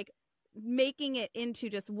overwhelming, but like making it into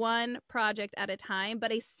just one project at a time,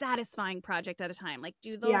 but a satisfying project at a time. Like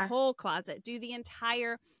do the whole closet, do the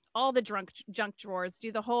entire, all the junk drawers,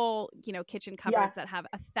 do the whole, kitchen cupboards that have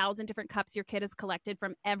 1,000 different cups your kid has collected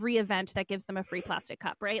from every event that gives them a free plastic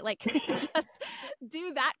cup, right? Like just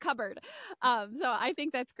do that cupboard. So I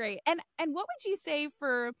think that's great. And what would you say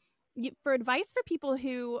for advice for people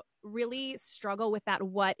who really struggle with that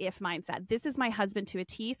what if mindset? This is my husband to a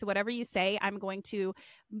T. So whatever you say, I'm going to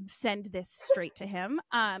send this straight to him.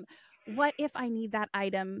 What if I need that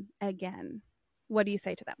item again? What do you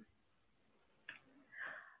say to them?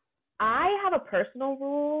 I have a personal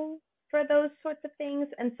rule for those sorts of things.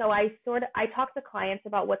 And so I talk to clients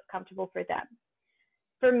about what's comfortable for them.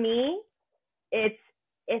 For me, it's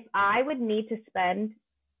if I would need to spend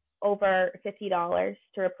over $50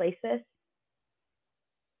 to replace this,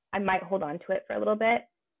 I might hold on to it for a little bit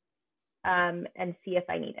and see if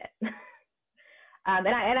I need it. And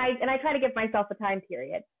I try to give myself a time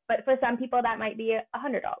period. But for some people, that might be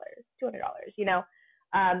 $100, $200,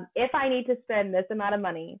 if I need to spend this amount of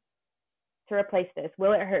money to replace this,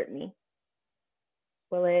 will it hurt me?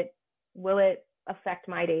 Will it affect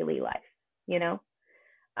my daily life?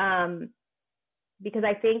 Because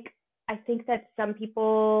I think that some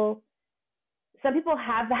people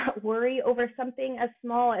have that worry over something as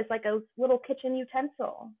small as like a little kitchen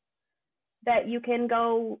utensil that you can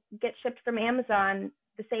go get shipped from Amazon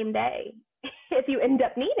the same day if you end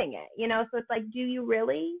up needing it, so it's like, do you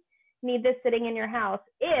really need this sitting in your house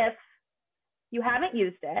if you haven't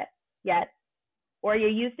used it yet, or you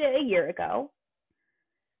used it a year ago?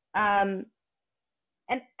 And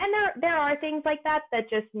there are things like that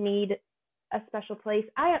just need a special place.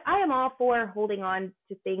 I am all for holding on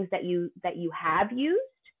to things that you have used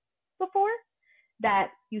before, that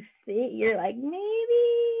you see, you're like,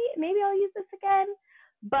 maybe I'll use this again,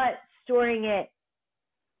 but storing it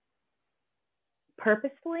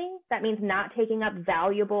purposefully, that means not taking up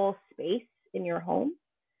valuable space in your home,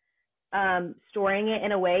 storing it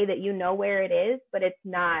in a way that you know where it is, but it's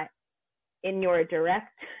not in your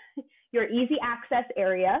easy access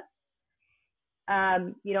area.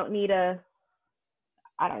 You don't need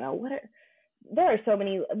I don't know, there are so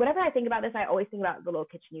many. Whenever I think about this, I always think about the little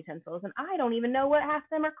kitchen utensils, and I don't even know what half of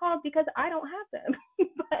them are called because I don't have them.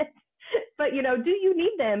 but do you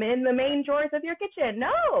need them in the main drawers of your kitchen?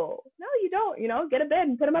 No, you don't. Get a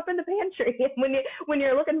bin, put them up in the pantry. when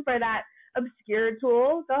you're looking for that obscure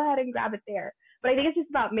tool, go ahead and grab it there. But I think it's just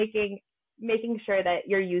about making sure that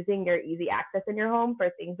you're using your easy access in your home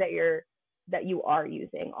for things that you are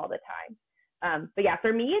using all the time. But yeah,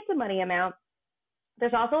 for me, it's a money amount.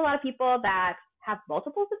 There's also a lot of people that have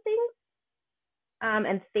multiples of things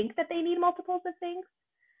and think that they need multiples of things.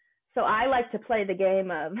 So I like to play the game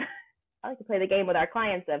with our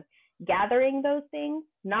clients of gathering those things,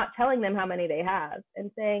 not telling them how many they have, and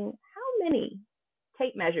saying, how many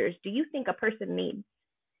tape measures do you think a person needs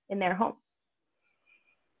in their home?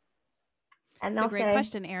 And that's a great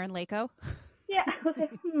question, Erin Lako. Yeah.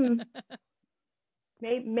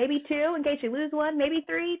 Maybe 2 in case you lose one, maybe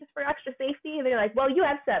 3 just for extra safety. And they're like, well, you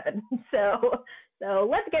have 7, so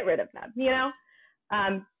let's get rid of them,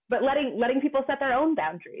 but letting people set their own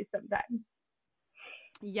boundaries sometimes.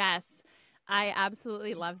 Yes, I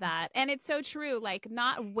absolutely love that. And it's so true, like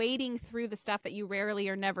not wading through the stuff that you rarely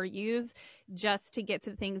or never use just to get to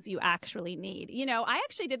the things you actually need. I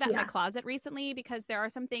actually did that in my closet recently because there are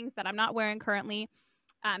some things that I'm not wearing currently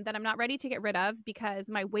that I'm not ready to get rid of because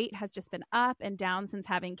my weight has just been up and down since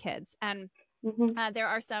having kids. And there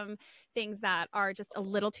are some things that are just a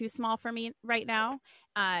little too small for me right now.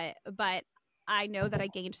 But I know that I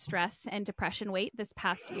gained stress and depression weight this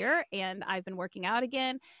past year, and I've been working out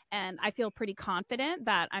again, and I feel pretty confident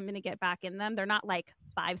that I'm going to get back in them. They're not like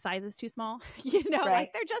 5 sizes too small,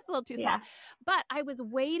 like they're just a little too small. But I was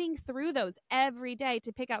wading through those every day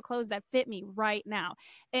to pick out clothes that fit me right now.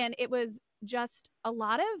 And it was just a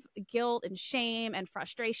lot of guilt and shame and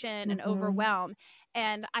frustration and overwhelm.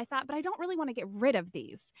 And I thought, but I don't really want to get rid of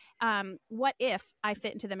these. What if I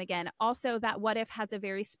fit into them again? Also, that what if has a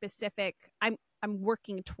very specific, I'm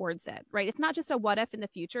working towards it, right? It's not just a what if in the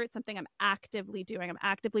future. It's something I'm actively doing. I'm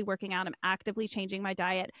actively working out. I'm actively changing my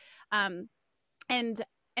diet.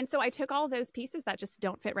 And so I took all those pieces that just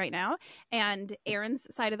don't fit right now. And Aaron's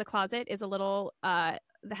side of the closet is a little, that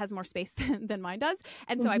has more space than mine does.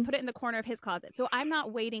 And so I put it in the corner of his closet. So I'm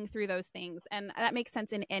not wading through those things. And that makes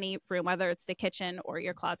sense in any room, whether it's the kitchen or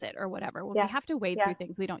your closet or whatever. When we have to wade through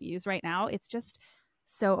things we don't use right now, it's just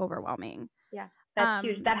so overwhelming. Yeah, that's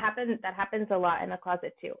huge. That happens a lot in the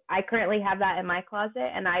closet too. I currently have that in my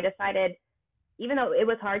closet. And I decided, even though it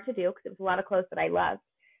was hard to do because it was a lot of clothes that I loved,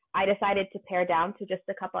 I decided to pare down to just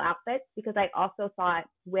a couple outfits because I also thought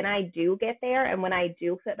when I do get there and when I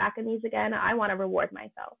do fit back in these again, I want to reward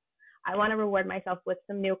myself. I want to reward myself with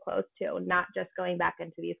some new clothes too, not just going back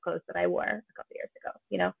into these clothes that I wore a couple years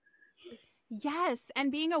ago, Yes.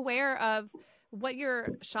 And being aware of what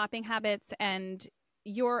your shopping habits and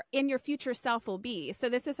your future self will be. So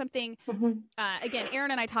this is something, again, Aaron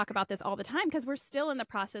and I talk about this all the time because we're still in the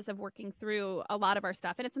process of working through a lot of our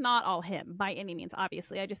stuff. And it's not all him by any means,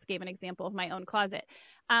 obviously. I just gave an example of my own closet.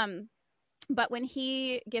 But when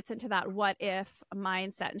he gets into that what if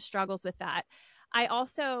mindset and struggles with that, I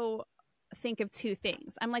also think of 2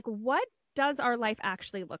 things. I'm like, what does our life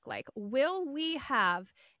actually look like? Will we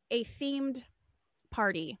have a themed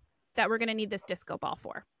party that we're going to need this disco ball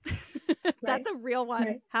for? That's a real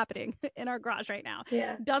one happening in our garage right now.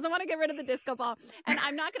 Yeah. Doesn't want to get rid of the disco ball. And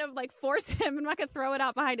I'm not going to like force him. I'm not going to throw it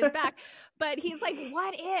out behind his back. But he's like,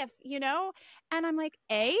 what if, And I'm like,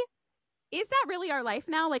 is that really our life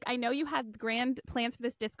now? Like, I know you had grand plans for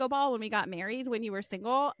this disco ball when we got married, when you were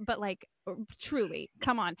single, but like, truly,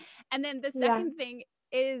 come on. And then the second thing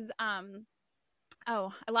is, I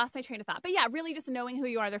lost my train of thought. But yeah, really just knowing who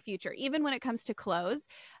you are in the future, even when it comes to clothes.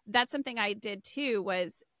 That's something I did too,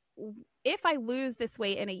 was if I lose this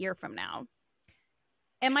weight in a year from now,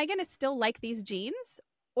 am I going to still like these jeans?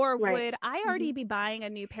 Or would I already be buying a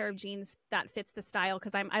new pair of jeans that fits the style?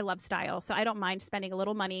 Because I love style. So I don't mind spending a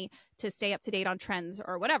little money to stay up to date on trends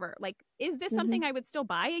or whatever. Like, is this something I would still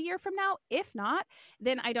buy a year from now? If not,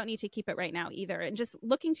 then I don't need to keep it right now either. And just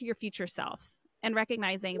looking to your future self and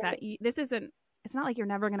recognizing that it's not like you're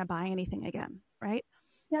never going to buy anything again, right?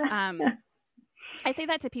 Yeah. I say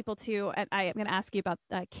that to people too. And I am going to ask you about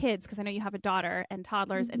kids because I know you have a daughter, and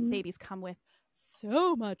toddlers and babies come with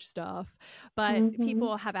so much stuff. But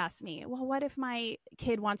people have asked me, well, what if my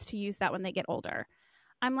kid wants to use that when they get older?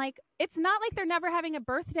 I'm like, it's not like they're never having a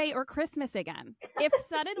birthday or Christmas again. If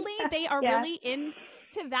suddenly they are really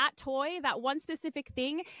into that toy, that one specific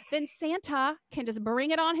thing, then Santa can just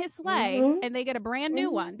bring it on his sleigh and they get a brand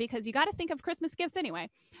new one, because you got to think of Christmas gifts anyway.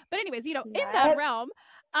 But anyways, in that realm.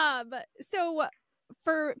 So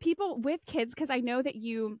for people with kids, because I know that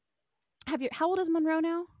how old is Monroe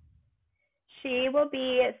now? She will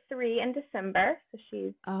be 3 in December, so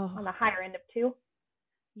she's on the higher end of 2.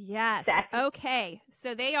 Yes. Okay.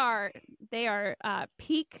 So they are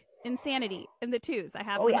peak insanity in the 2s. I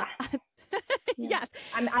have. Oh yeah. Yes.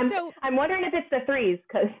 I'm wondering if it's the 3s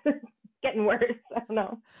because it's getting worse. I don't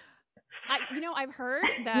know. I've heard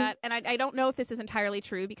that, and I don't know if this is entirely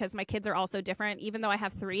true because my kids are also different. Even though I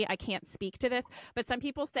have 3, I can't speak to this. But some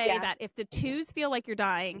people say that if the 2s feel like you're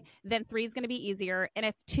dying, then 3 is going to be easier. And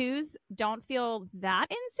if 2s don't feel that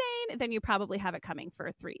insane, then you probably have it coming for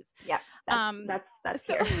 3s. Yeah, that's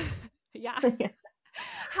so. Yeah.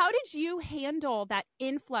 How did you handle that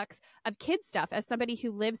influx of kid stuff as somebody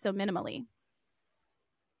who lives so minimally?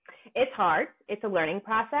 It's hard. It's a learning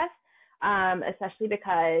process, especially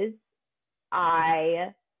because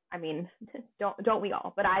I mean, don't we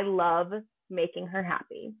all? But I love making her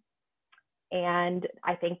happy. And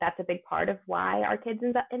I think that's a big part of why our kids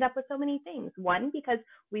end up with so many things. 1, because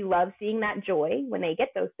we love seeing that joy when they get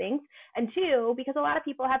those things. And 2, because a lot of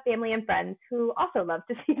people have family and friends who also love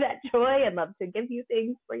to see that joy and love to give you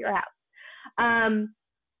things for your house.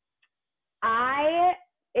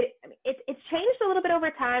 It's changed a little bit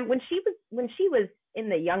over time. When she was in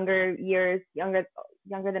the younger years, younger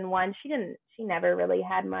than 1, she never really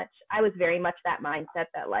had much. I was very much that mindset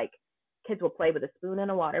that like kids will play with a spoon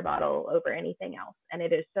and a water bottle over anything else, and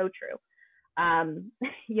it is so true.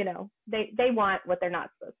 They want what they're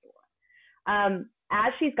not supposed to want.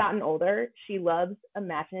 As she's gotten older, she loves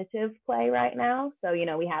imaginative play right now. So,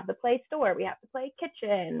 we have the play store, we have the play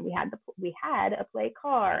kitchen, we had a play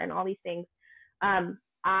car, and all these things.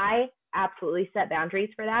 I absolutely set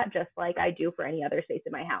boundaries for that, just like I do for any other space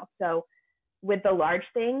in my house. So with the large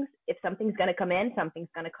things, if something's going to come in,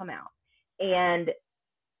 something's going to come out. And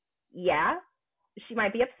yeah, she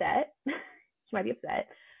might be upset.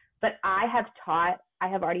 But I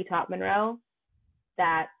have already taught Monroe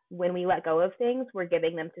that when we let go of things, we're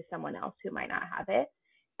giving them to someone else who might not have it.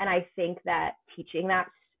 And I think that teaching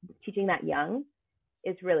that young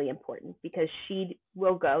is really important, because she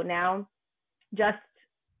will go now. Just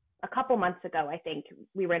a couple months ago, I think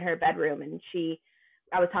we were in her bedroom, and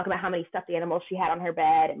I was talking about how many stuffed animals she had on her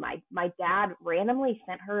bed, and my dad randomly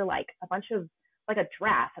sent her like a bunch of like a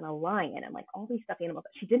giraffe and a lion and like all these stuffed animals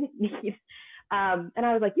that she didn't need. And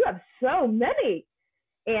I was like, you have so many.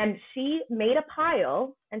 And she made a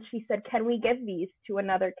pile and she said, can we give these to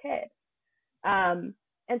another kid? And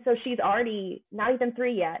so she's already not even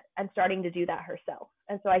 3 yet and starting to do that herself.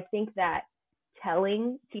 And so I think that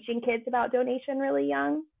teaching kids about donation really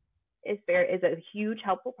young is a huge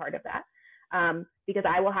helpful part of that. Because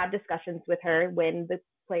I will have discussions with her when the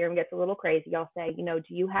playroom gets a little crazy. I'll say, do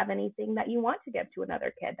you have anything that you want to give to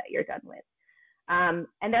another kid that you're done with?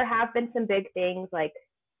 And there have been some big things, like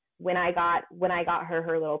when I got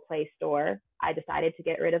her little play store, I decided to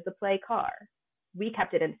get rid of the play car. We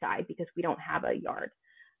kept it inside because we don't have a yard.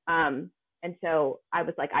 And so I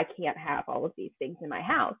was like, I can't have all of these things in my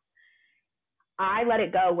house. I let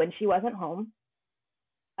it go when she wasn't home,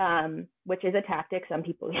 which is a tactic some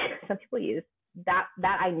people use. That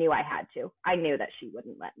I knew I had to. I knew that she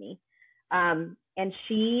wouldn't let me. And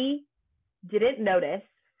she didn't notice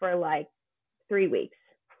for like 3 weeks,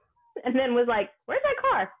 and then was like, where's my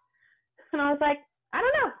car? And I was like, I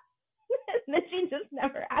don't know. And then she just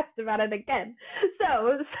never asked about it again.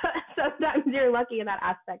 So sometimes you're lucky in that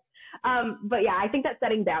aspect. But yeah, I think that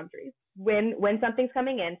setting boundaries when something's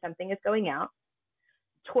coming in, something is going out.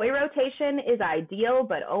 Toy rotation is ideal,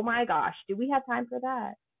 but oh my gosh, do we have time for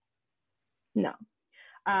that? No.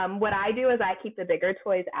 What I do is I keep the bigger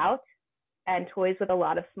toys out, and toys with a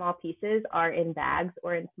lot of small pieces are in bags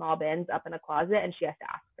or in small bins up in a closet, and she has to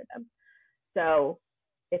ask for them. So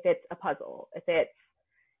if it's a puzzle, if it's,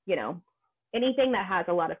 anything that has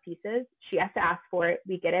a lot of pieces, she has to ask for it.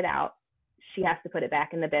 We get it out. She has to put it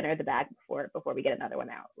back in the bin or the bag before we get another one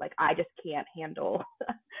out. Like, I just can't handle,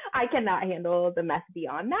 I cannot handle the mess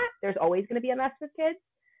beyond that. There's always going to be a mess with kids,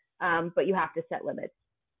 but you have to set limits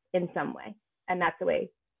in some way. And that's the way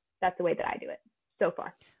that I do it so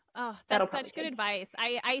far. Oh, that's such good advice.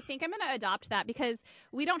 I think I'm going to adopt that, because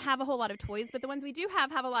we don't have a whole lot of toys, but the ones we do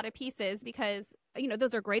have a lot of pieces, because,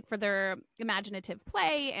 those are great for their imaginative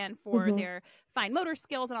play and for their fine motor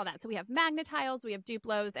skills and all that. So we have Magnetiles, we have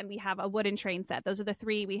Duplos, and we have a wooden train set. Those are the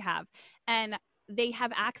 3 we have. And they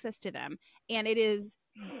have access to them. And it is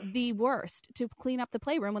the worst to clean up the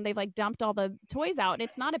playroom when they've like dumped all the toys out. And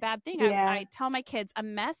it's not a bad thing. Yeah. I tell my kids, a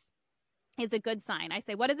mess is a good sign. I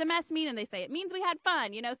say, what does a mess mean? And they say, it means we had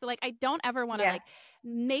fun, So like, I don't ever want to like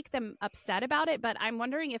make them upset about it, but I'm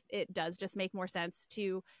wondering if it does just make more sense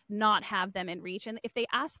to not have them in reach. And if they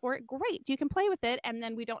ask for it, great, you can play with it. And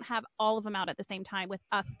then we don't have all of them out at the same time with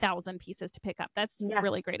 1,000 pieces to pick up. That's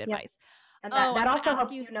really great advice. And that also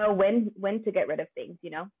helps you know when to get rid of things,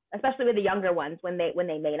 especially with the younger ones, when they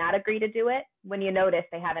may not agree to do it. When you notice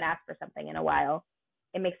they haven't asked for something in a while,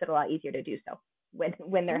 it makes it a lot easier to do so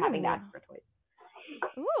when they're having to ask for toys.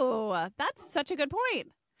 Ooh, that's such a good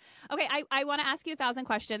point. Okay, I want to ask you 1,000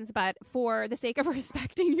 questions, but for the sake of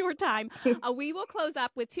respecting your time, we will close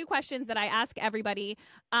up with 2 questions that I ask everybody.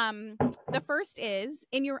 The first is,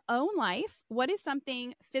 in your own life, what is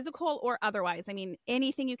something physical or otherwise, I mean,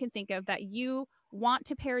 anything you can think of that you want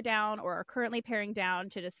to pare down or are currently paring down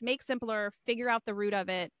to just make simpler, figure out the root of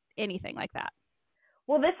it, anything like that?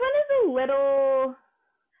 Well, this one is a little...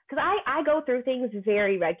 because I go through things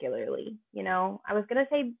very regularly, I was going to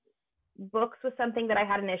say books was something that I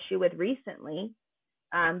had an issue with recently,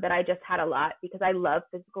 that I just had a lot because I love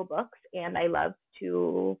physical books and I love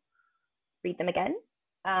to read them again.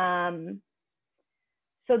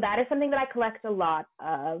 So that is something that I collect a lot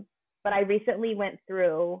of, but I recently went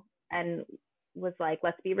through and was like,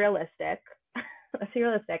 let's be realistic. Let's be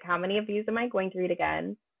realistic. How many of these am I going to read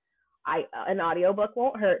again? An audiobook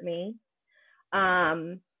won't hurt me.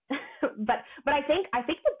 But I think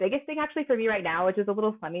the biggest thing actually for me right now, which is a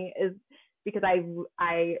little funny, is because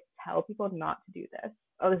I tell people not to do this.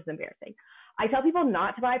 Oh, this is embarrassing. I tell people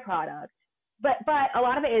not to buy products, but a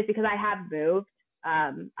lot of it is because I have moved.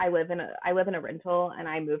 I live in a rental and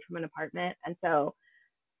I moved from an apartment, and so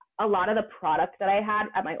a lot of the products that I had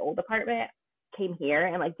at my old apartment came here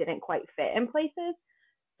and like didn't quite fit in places.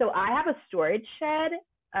 So I have a storage shed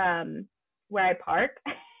where I park,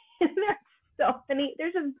 and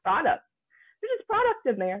there's just products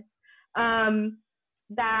in there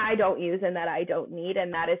that I don't use and that I don't need,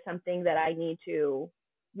 and that is something that I need to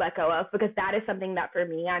let go of, because that is something that for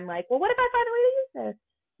me, I'm like, well, what if I find a way to use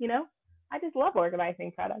this? I just love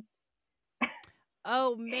organizing products.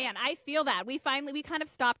 Oh man, I feel that. We kind of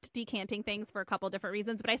stopped decanting things for a couple different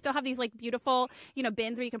reasons, but I still have these like beautiful,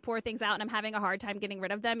 bins where you can pour things out, and I'm having a hard time getting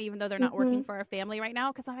rid of them, even though they're not working for our family right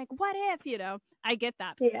now. Cause I'm like, what if, I get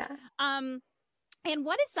that. Yeah. And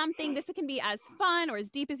what is something, this can be as fun or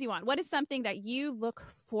as deep as you want, what is something that you look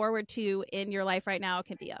forward to in your life right now? It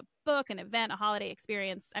can be a book, an event, a holiday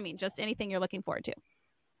experience. I mean, just anything you're looking forward to.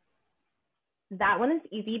 That one is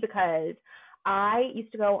easy because I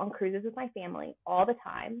used to go on cruises with my family all the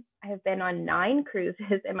time. I have been on 9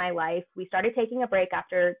 cruises in my life. We started taking a break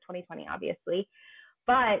after 2020, obviously,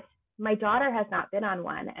 but my daughter has not been on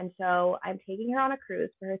one. And so I'm taking her on a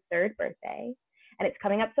cruise for her 3rd birthday. And it's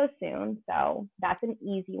coming up so soon. So that's an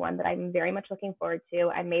easy one that I'm very much looking forward to.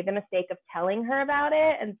 I made the mistake of telling her about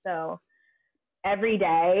it. And so every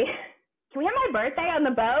day, can we have my birthday on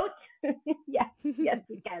the boat? Yes,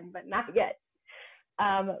 we can, but not yet.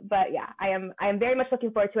 But yeah, I am very much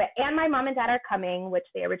looking forward to it. And my mom and dad are coming, which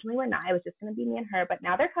they originally were not. It was just going to be me and her, but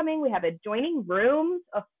now they're coming. We have adjoining rooms.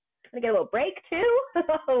 Oh, I'm going to get a little break too,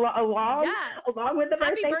 along with the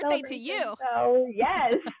birthday. Happy birthday to you. So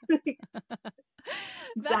yes.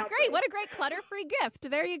 That's exactly. Great. What a great clutter-free gift.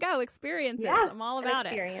 There you go. Experiences. Yeah, I'm all about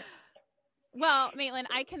it. Well, Matlin,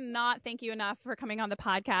 I cannot thank you enough for coming on the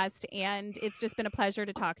podcast, and it's just been a pleasure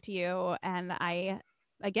to talk to you. And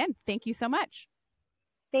again, thank you so much.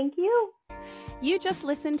 Thank you. You just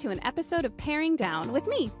listened to an episode of Paring Down with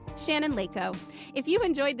me, Shannon Lako. If you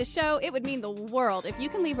enjoyed the show, it would mean the world if you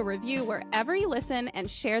can leave a review wherever you listen and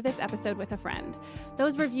share this episode with a friend.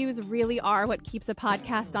 Those reviews really are what keeps a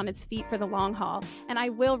podcast on its feet for the long haul, and I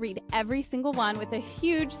will read every single one with a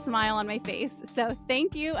huge smile on my face, so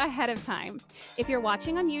thank you ahead of time. If you're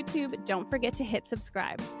watching on YouTube, don't forget to hit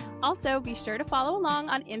subscribe. Also, be sure to follow along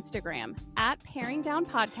on Instagram at Paring Down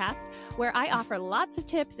Podcast, where I offer lots of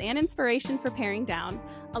tips and inspiration for paring down,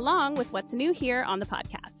 along with what's new here on the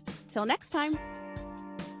podcast. Till next time.